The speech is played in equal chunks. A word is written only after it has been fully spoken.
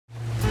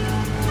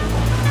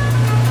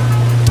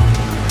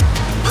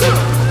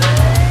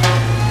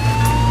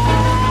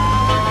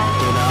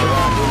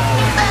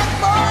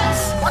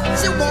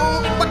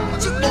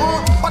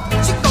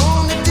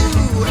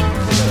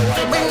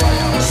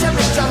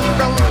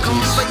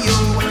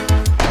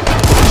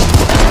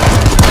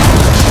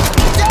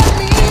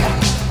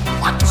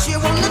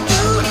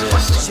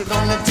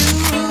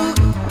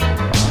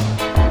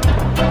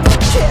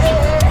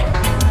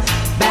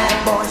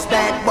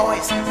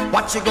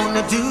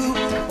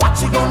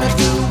gonna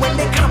do when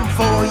they come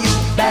for you?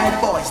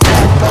 Bad boys,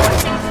 bad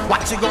boys.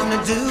 What you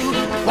gonna do?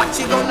 What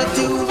you gonna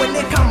do when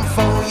they come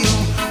for you?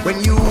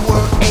 When you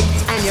were 8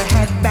 and you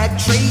had bad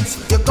traits,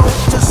 you go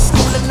to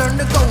school and learn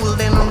the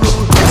golden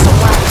rule. So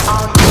why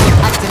are you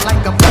acting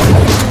like a bloody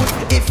fool?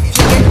 If you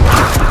get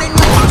hot, then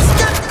you must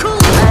get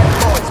cool. Bad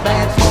boys,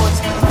 bad boys.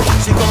 What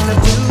you gonna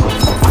do?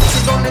 What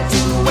you gonna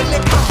do when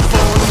they come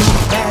for you?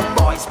 Bad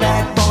boys,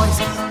 bad boys.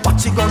 What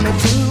you gonna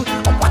do?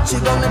 What you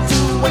gonna do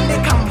when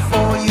they come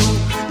for you?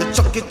 You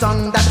chuck it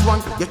on that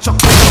one, you chuck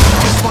it on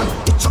this one,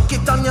 you chuck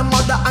it on your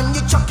mother and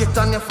you chuck it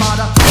on your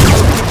father, you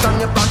chuck it on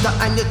your brother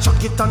and you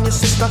chuck it on your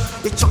sister,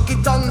 you chuck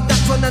it on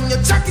that one and you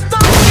chuck it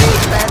on me.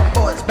 Bad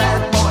boys, bad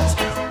boys.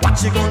 What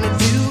you gonna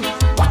do?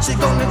 What you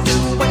gonna do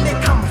when they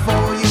come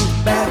for you?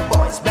 Bad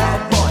boys,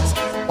 bad boys.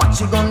 What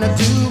you gonna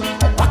do?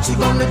 What you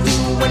gonna do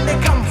when they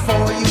come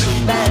for you?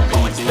 Bad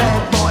boys,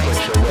 bad boys.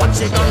 What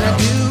you gonna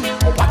do?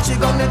 What you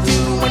gonna do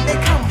when they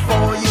come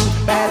for you?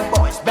 Bad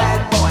boys,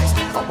 bad boys.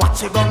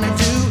 What you gonna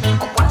do?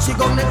 What you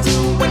gonna do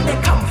when they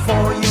come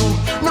for you?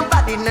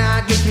 Nobody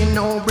now give you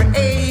no break.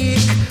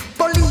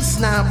 Police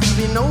now give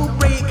you no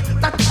break.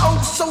 That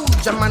old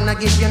soldier man I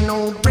give you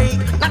no break.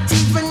 Not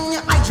even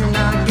your eyes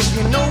now give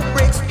you no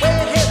breaks.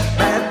 Hey, hey,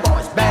 bad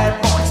boys,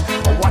 bad boys.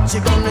 What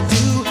you gonna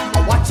do?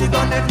 What you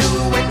gonna do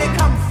when they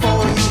come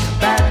for you?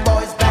 Bad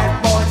boys,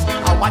 bad boys.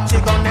 What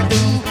you gonna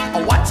do?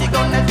 What you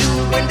gonna do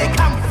when they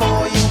come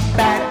for you?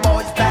 Bad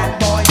boys, bad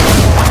boys.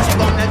 What you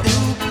gonna do?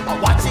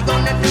 What you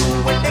gonna do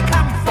when they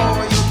come for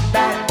you?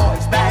 Bad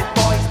boys, bad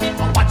boys.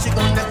 What you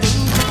gonna do?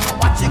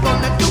 What you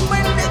gonna do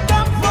when they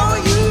come for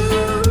you?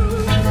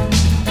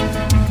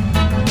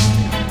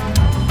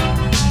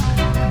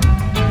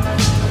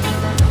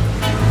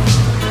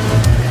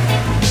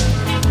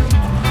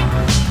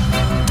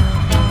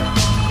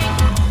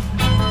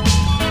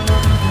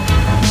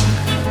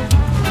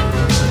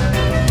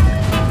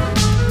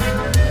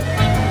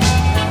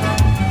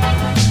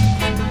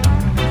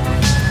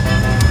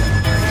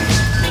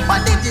 Why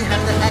did you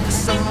have to act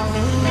so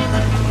mean?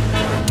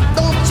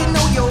 Don't you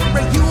know you're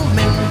a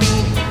human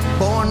being?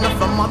 Born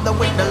of a mother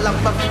with the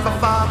love of a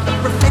father.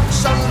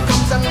 Perfection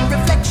comes and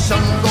reflection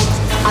goes.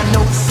 I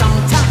know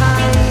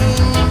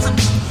sometimes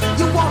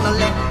you wanna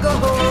let go.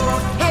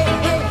 Hey,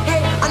 hey,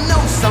 hey, I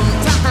know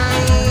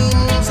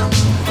sometimes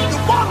you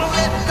wanna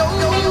let go.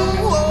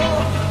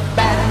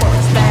 Bad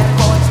boys, bad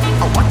boys.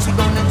 What you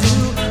gonna do?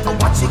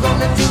 What you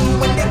gonna do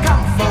when they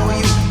come for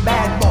you?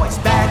 Bad boys,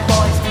 bad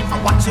boys.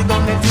 What you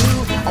gonna do?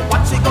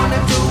 What you gonna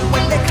do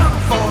when they come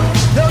for you?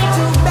 You're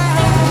too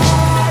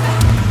bad.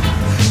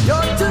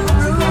 You're too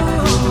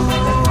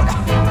rude.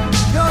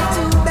 You're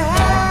too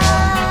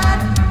bad.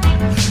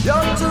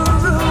 You're too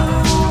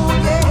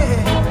rude,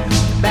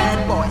 yeah. Bad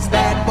boys,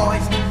 bad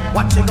boys.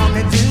 What you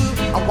gonna do?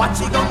 What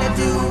you gonna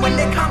do when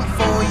they come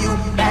for you?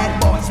 Bad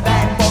boys,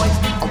 bad boys.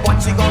 What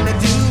you gonna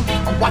do?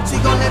 What you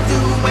gonna do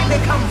when they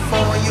come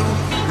for you?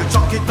 You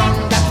chuck it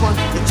on that one,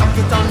 you chuck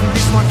it on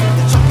this one,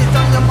 you chuck it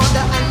on your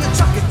mother and you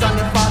chuck it on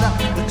your father,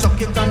 you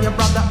chuck it on your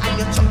brother and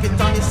you chuck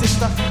it on your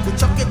sister, you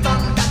chuck it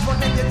on that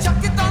one and you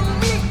chuck it on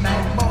me.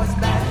 Bad boys,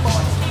 bad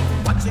boys.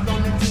 What you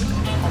gonna do?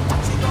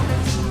 What you gonna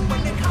do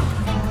when they come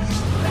for you?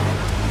 Bad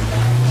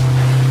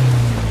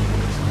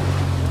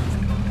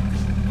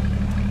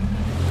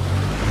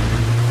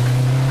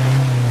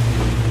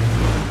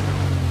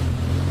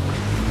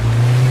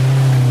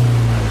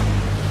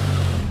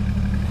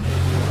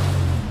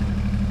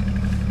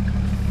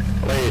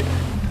Wait.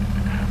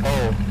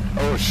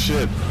 Oh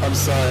shit. I'm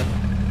sorry.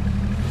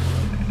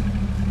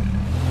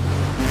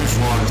 You just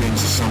walked into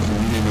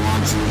something you didn't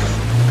want to.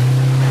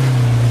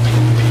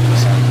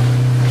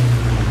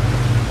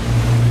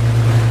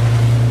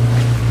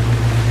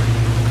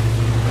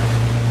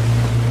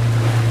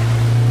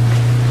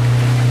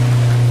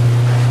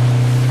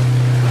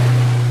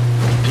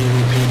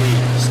 PVPD,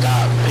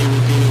 stop.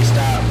 PVPD,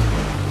 stop.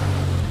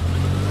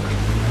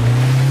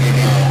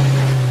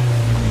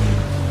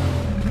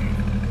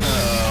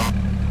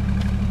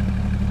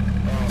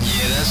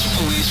 Yeah, that's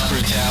police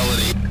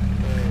brutality.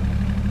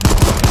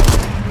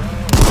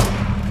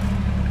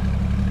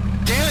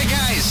 Damn it,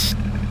 guys!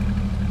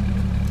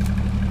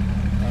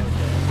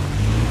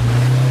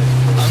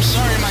 I'm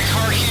sorry, my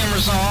car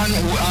camera's on.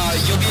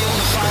 You'll be able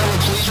to file a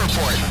police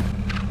report.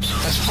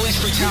 That's police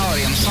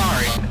brutality, I'm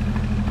sorry.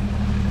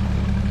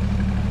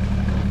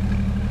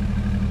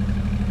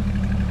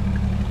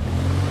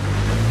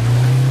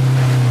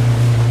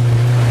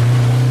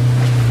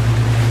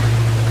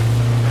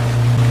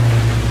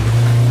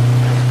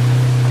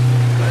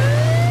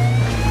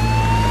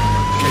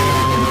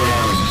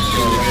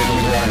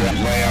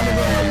 Lay on the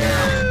ground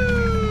now.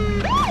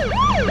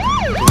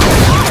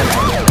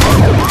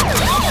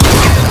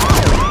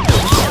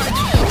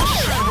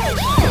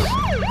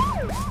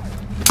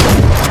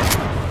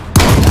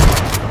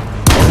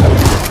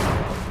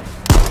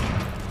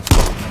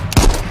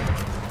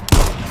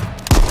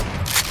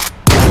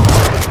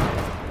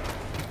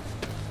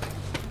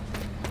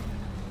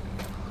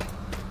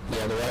 You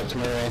have the right to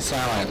remain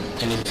silent.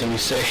 Anything you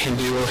say and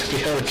do will be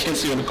held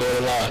against you in a court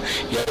of law.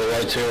 You have the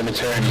right to an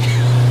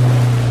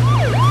attorney.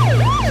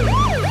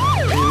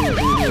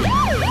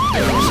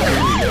 Get on the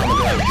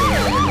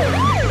ground.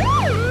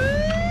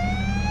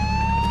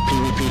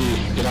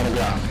 PVPD, get on the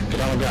ground. Get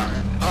on the ground.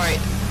 Alright.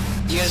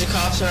 You guys are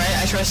cops, alright?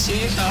 I trust you,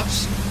 you're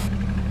cops.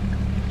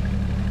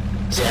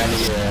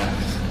 Yeah.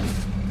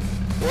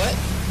 What?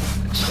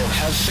 So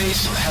have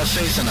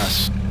faith in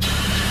us.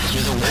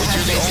 You're the only faith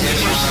in person you.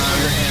 to put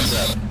your hands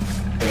up.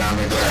 Get on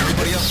the ground.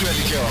 Everybody else you had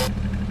to kill.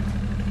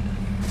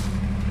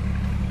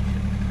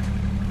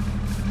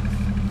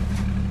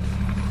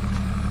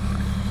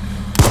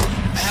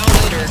 I have a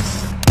later. You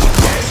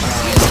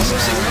guys want some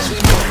cigarettes? We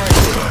can go party.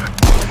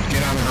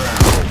 Get on the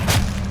ground.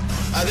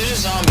 There's a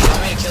zombie.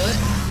 Want me to kill it?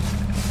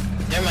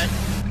 Never mind.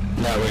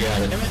 No, we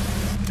got it. Never mind.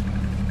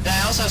 Nah, I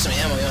also have some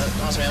ammo. You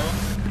want some ammo?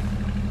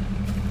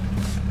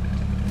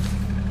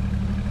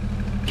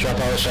 Drop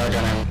all the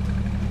shotgun ammo.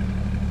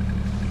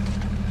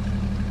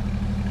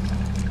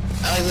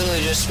 I like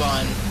literally just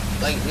spawned.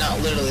 Like, not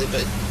literally,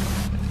 but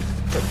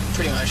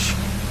pretty much.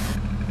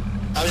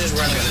 I was just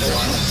running for a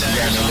while.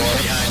 Dagger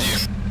zombie behind you.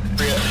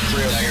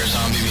 Dagger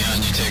zombie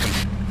behind you, take him.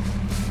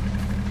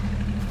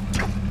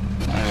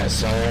 Alright,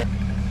 sorry.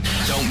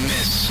 Don't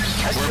miss.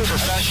 We're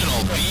professional.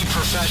 Be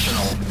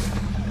professional.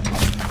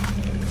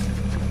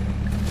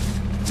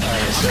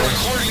 Alright, I'm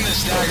recording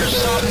this, Dagger.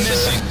 Stop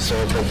missing. So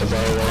put the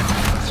bow away.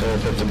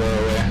 Put the bow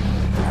away.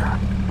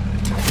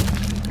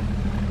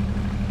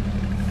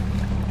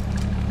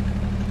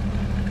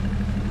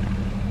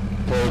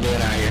 What are we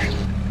doing out here?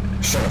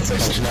 Shut up,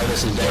 Don't you know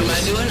this is What am I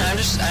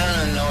dangerous? doing? I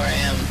don't know where I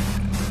am.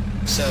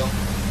 So,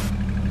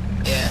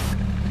 yeah.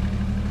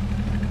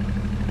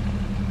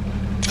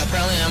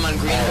 Apparently I'm on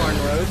Greenhorn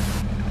Road.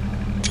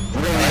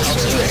 We're gonna need you to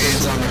put your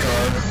hands on the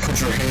car. Put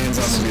your hands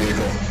on the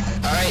vehicle.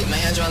 Alright, my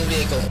hands are on the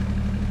vehicle.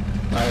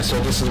 Alright, so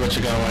this is what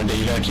you're gonna want to do.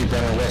 You're gonna keep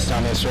running west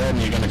down this road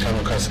and you're gonna come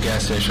across the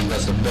gas station.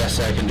 That's the best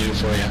I can do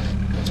for you.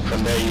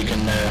 From there you can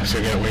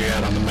figure out where you're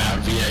at on the map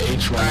via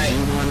H1Z1.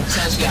 Alright,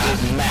 sounds good,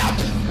 dude. Map.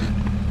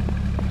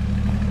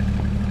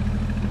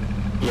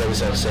 Yeah, we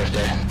have a safe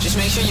day. Just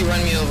make sure you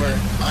run me over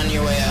on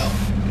your way out.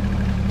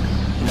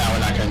 No, we're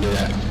not gonna do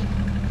that.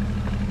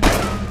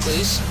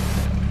 Please?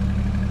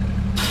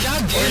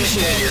 God Or damn just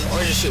it, shoot me. Dagger.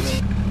 Or just shoot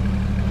me.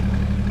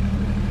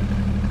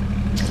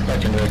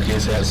 Fucking rookie,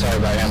 yeah, sorry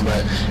about him,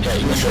 but yeah,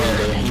 you enjoy your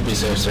day. You be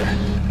safe, sir.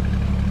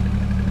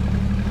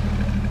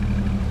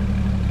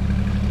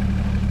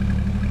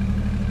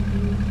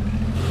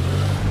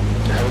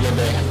 Have a good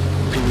day.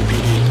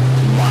 PVPD.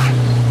 Mwah.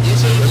 You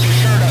too. Put your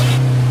shirt up.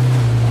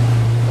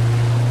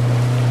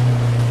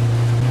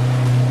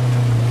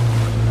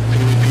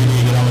 PVPD,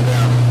 get on the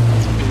ground.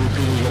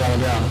 PVPD, get on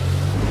the ground.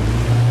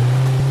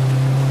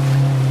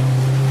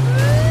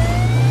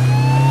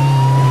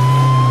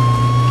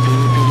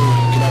 PVPD,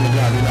 get on the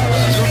ground. Do not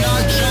run. Do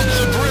not jump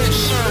the bridge,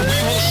 sir. We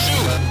will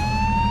shoot.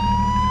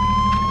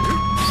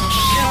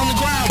 Just get on the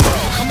ground, bro.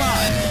 Come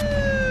on.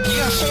 You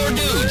got 4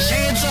 dudes.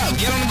 Hands up.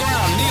 Get on the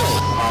ground. Kneel.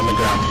 On the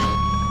ground.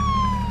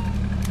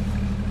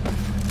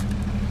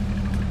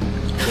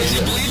 Is he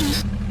bleeding?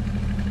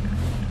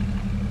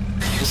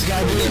 Is the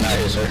guy What are you doing bleeding? out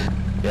here, sir?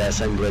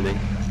 Yes, I'm bleeding.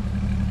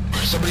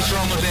 Somebody throw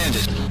him a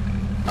bandage.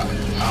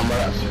 I'm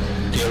up.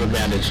 Do you have a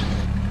bandage?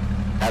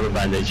 I have a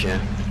bandage, yeah.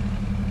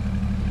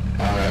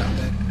 Alright.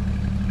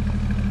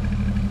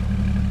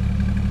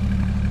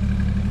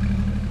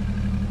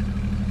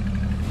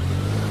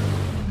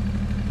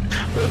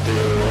 What do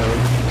you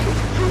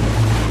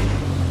want?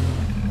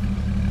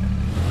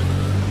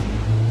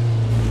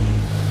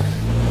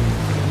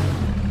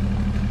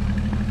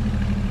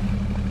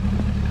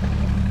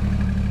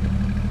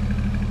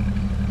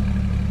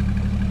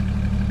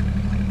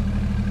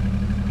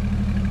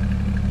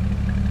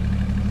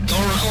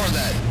 Don't record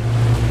that.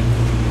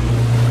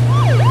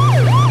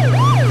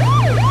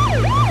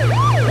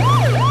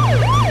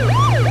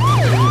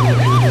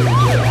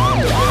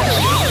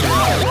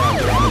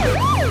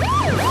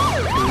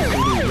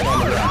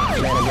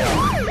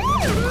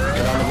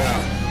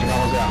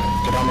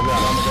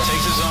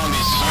 Take the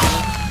zombies.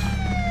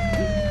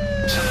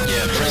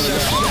 Yeah, press F.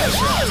 That's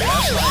right.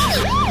 F lands.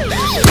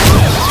 There's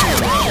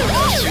F2, bro.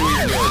 F2,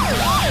 you're good.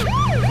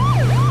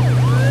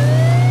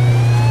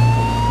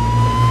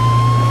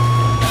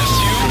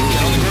 F2,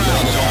 get on the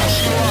ground. Don't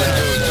you run,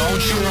 dude.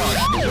 Don't you run.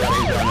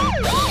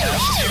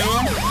 F2,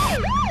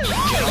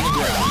 get on the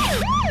ground.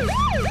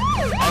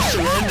 I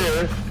surrender!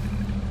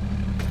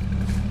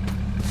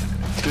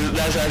 Dude,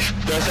 that's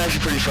actually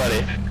pretty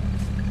funny.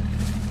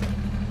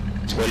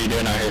 What are you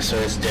doing out here, sir?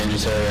 It's a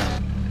dangerous area.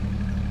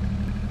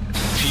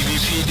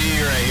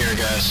 PVPD right here,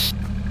 guys.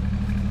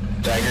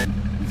 Dagger.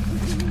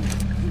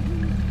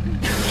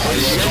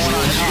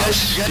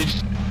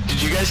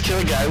 Did you guys kill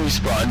a guy who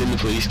spawned in the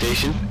police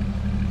station?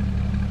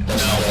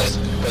 That's not us.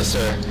 But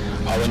sir,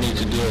 all we need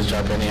to do is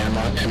drop any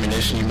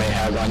ammunition you may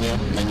have on you,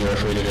 and you are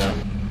free to go.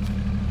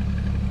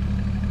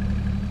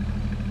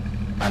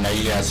 I know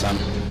you got some.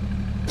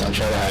 Don't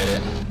try to hide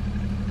it.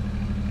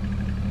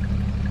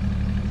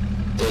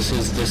 This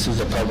is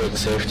a public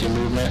safety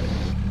movement.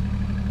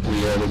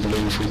 We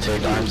believe if we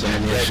take arms and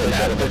ammunition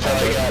out of the That's all I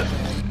public, got.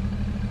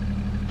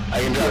 I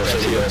can you drop are that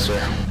free to to you. go,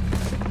 sir.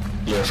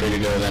 You are free to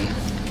go then.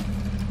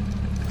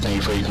 Thank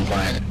you for your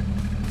compliance.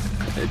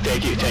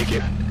 Thank you, thank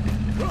you.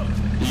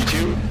 You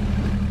too?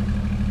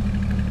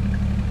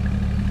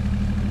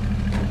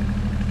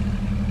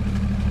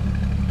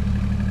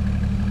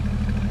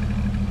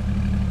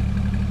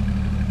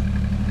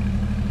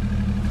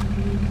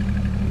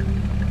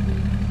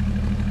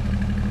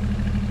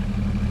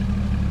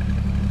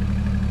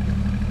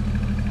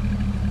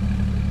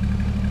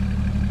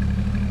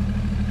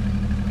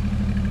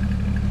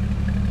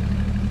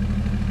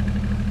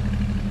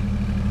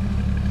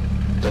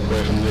 Step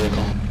away from the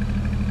vehicle.